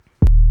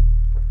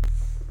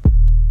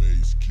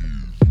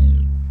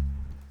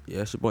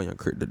Yeah, it's your boy Young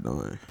Crit the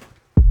Don.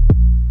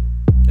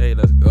 Hey,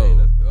 let's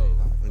go.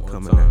 I'm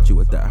coming at you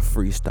with that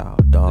freestyle,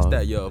 dog. It's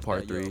that Yuuuh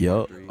part 3.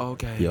 Yup.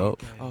 Okay.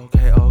 Yup.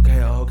 Okay.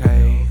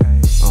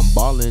 I'm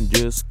ballin',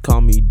 just call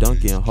me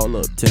Duncan. Hold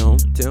up, Tim.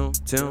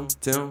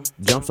 Tim.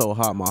 Jump so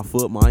hot, my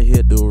foot might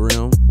hit the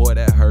rim. Boy,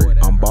 that hurt.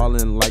 I'm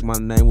ballin' like my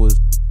name was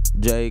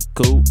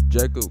Jacob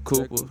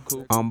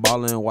Cooper. I'm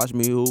ballin', watch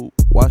me hoop.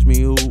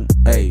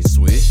 Ayy,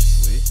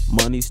 Swish.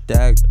 money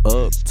stacked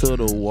up to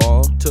the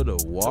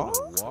wall.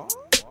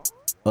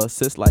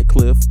 Assist like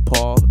Cliff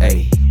Paul.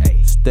 Ayy.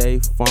 Stay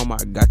firm, I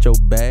got your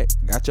back.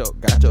 Got your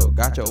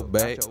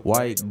back.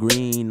 White,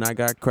 green, I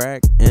got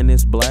crack, and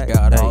it's black.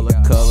 Got all the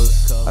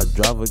colors. I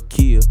drive a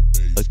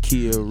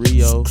Kia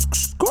Rio.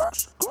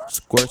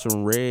 Squirt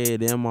some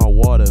red in my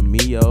water,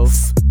 Mio.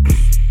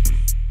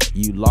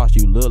 You lost,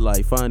 you look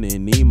like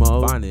Finding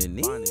Nemo.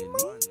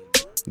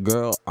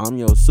 Girl, I'm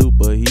your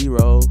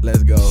superhero.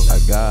 Let's go. I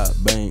got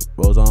bank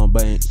rolls on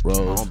bank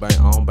rolls.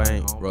 On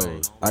bank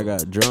rolls. I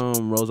got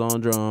drum rolls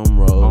on drum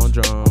rolls. On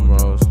drum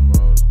rolls.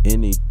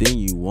 Anything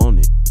you want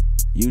it,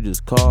 you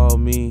just call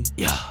me.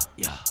 Yeah.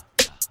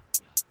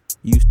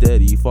 You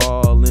steady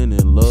falling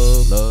in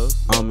love.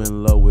 I'm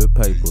in love with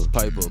paper.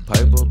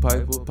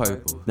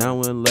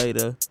 Now and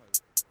later,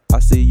 I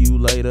see you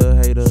later,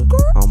 hater.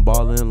 I'm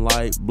ballin'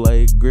 like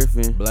Blake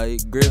Griffin.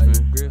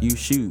 You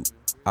shoot,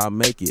 I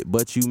make it,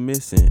 but you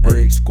missing.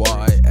 Brick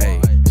squad,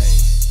 ayy.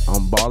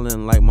 I'm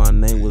ballin' like my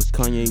name was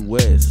Kanye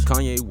West.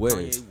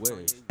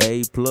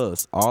 A+,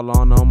 all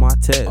on my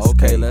test.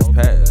 Okay, let's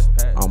pass.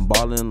 I'm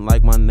ballin'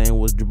 like my name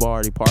was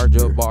Jabari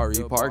Parker.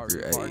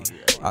 Ayy.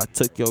 I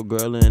took your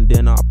girl and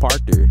then I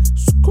parked her.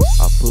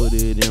 I put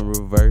it in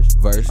reverse.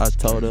 I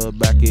told her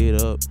back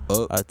it up.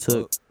 I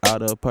took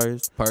out a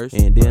purse.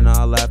 And then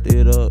I laughed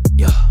it up.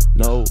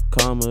 No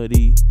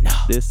comedy.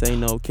 This ain't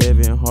no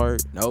Kevin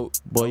Hart. Nope.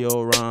 Boy,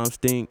 your rhymes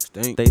stink.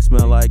 They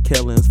smell like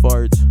Kellen's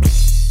farts.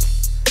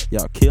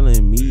 Y'all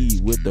killing me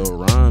with the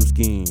rhyme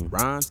scheme.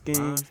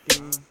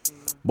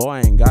 Boy,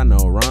 I ain't got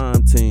no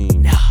rhyme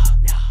team.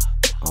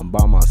 I'm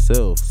by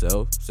myself.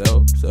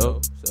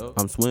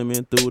 I'm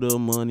swimming through the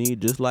money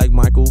just like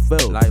Michael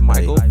Phelps.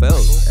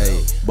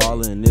 Ayy.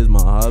 Ballin' is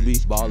my hobby.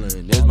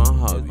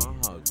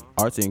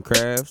 Arts and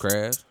crafts.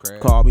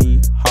 Call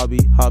me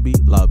hobby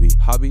lobby.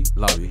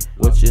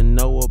 What you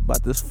know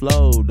about this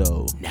flow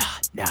though?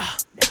 Nah.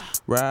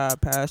 Ride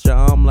past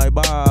ya, I'm like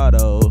bye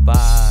though.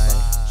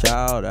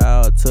 Shout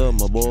out to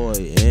my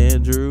boy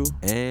Andrew.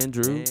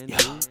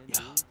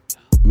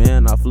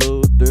 Man, I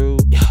flew through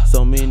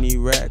so many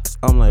racks.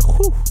 I'm like,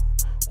 whew.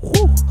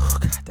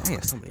 God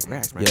damn, so many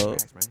racks, man.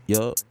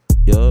 Yup.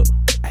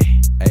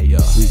 Hey, yo.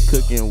 We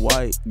cooking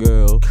white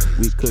girl.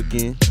 We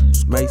cooking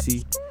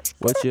Macy.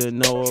 What you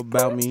know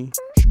about me?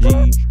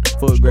 G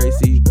for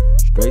Gracie.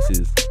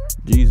 Graces.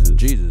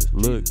 Jesus.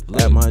 Look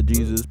at my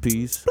Jesus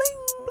piece.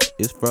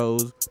 It's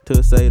froze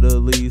to say the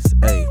least.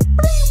 Ayy.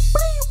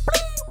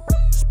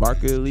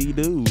 Sparkly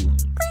dude.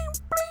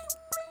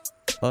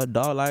 A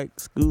dog like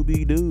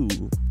Scooby Doo.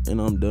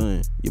 And I'm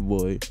done. Your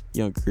boy,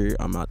 Young Crit.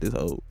 I'm out this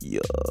hole. Yeah.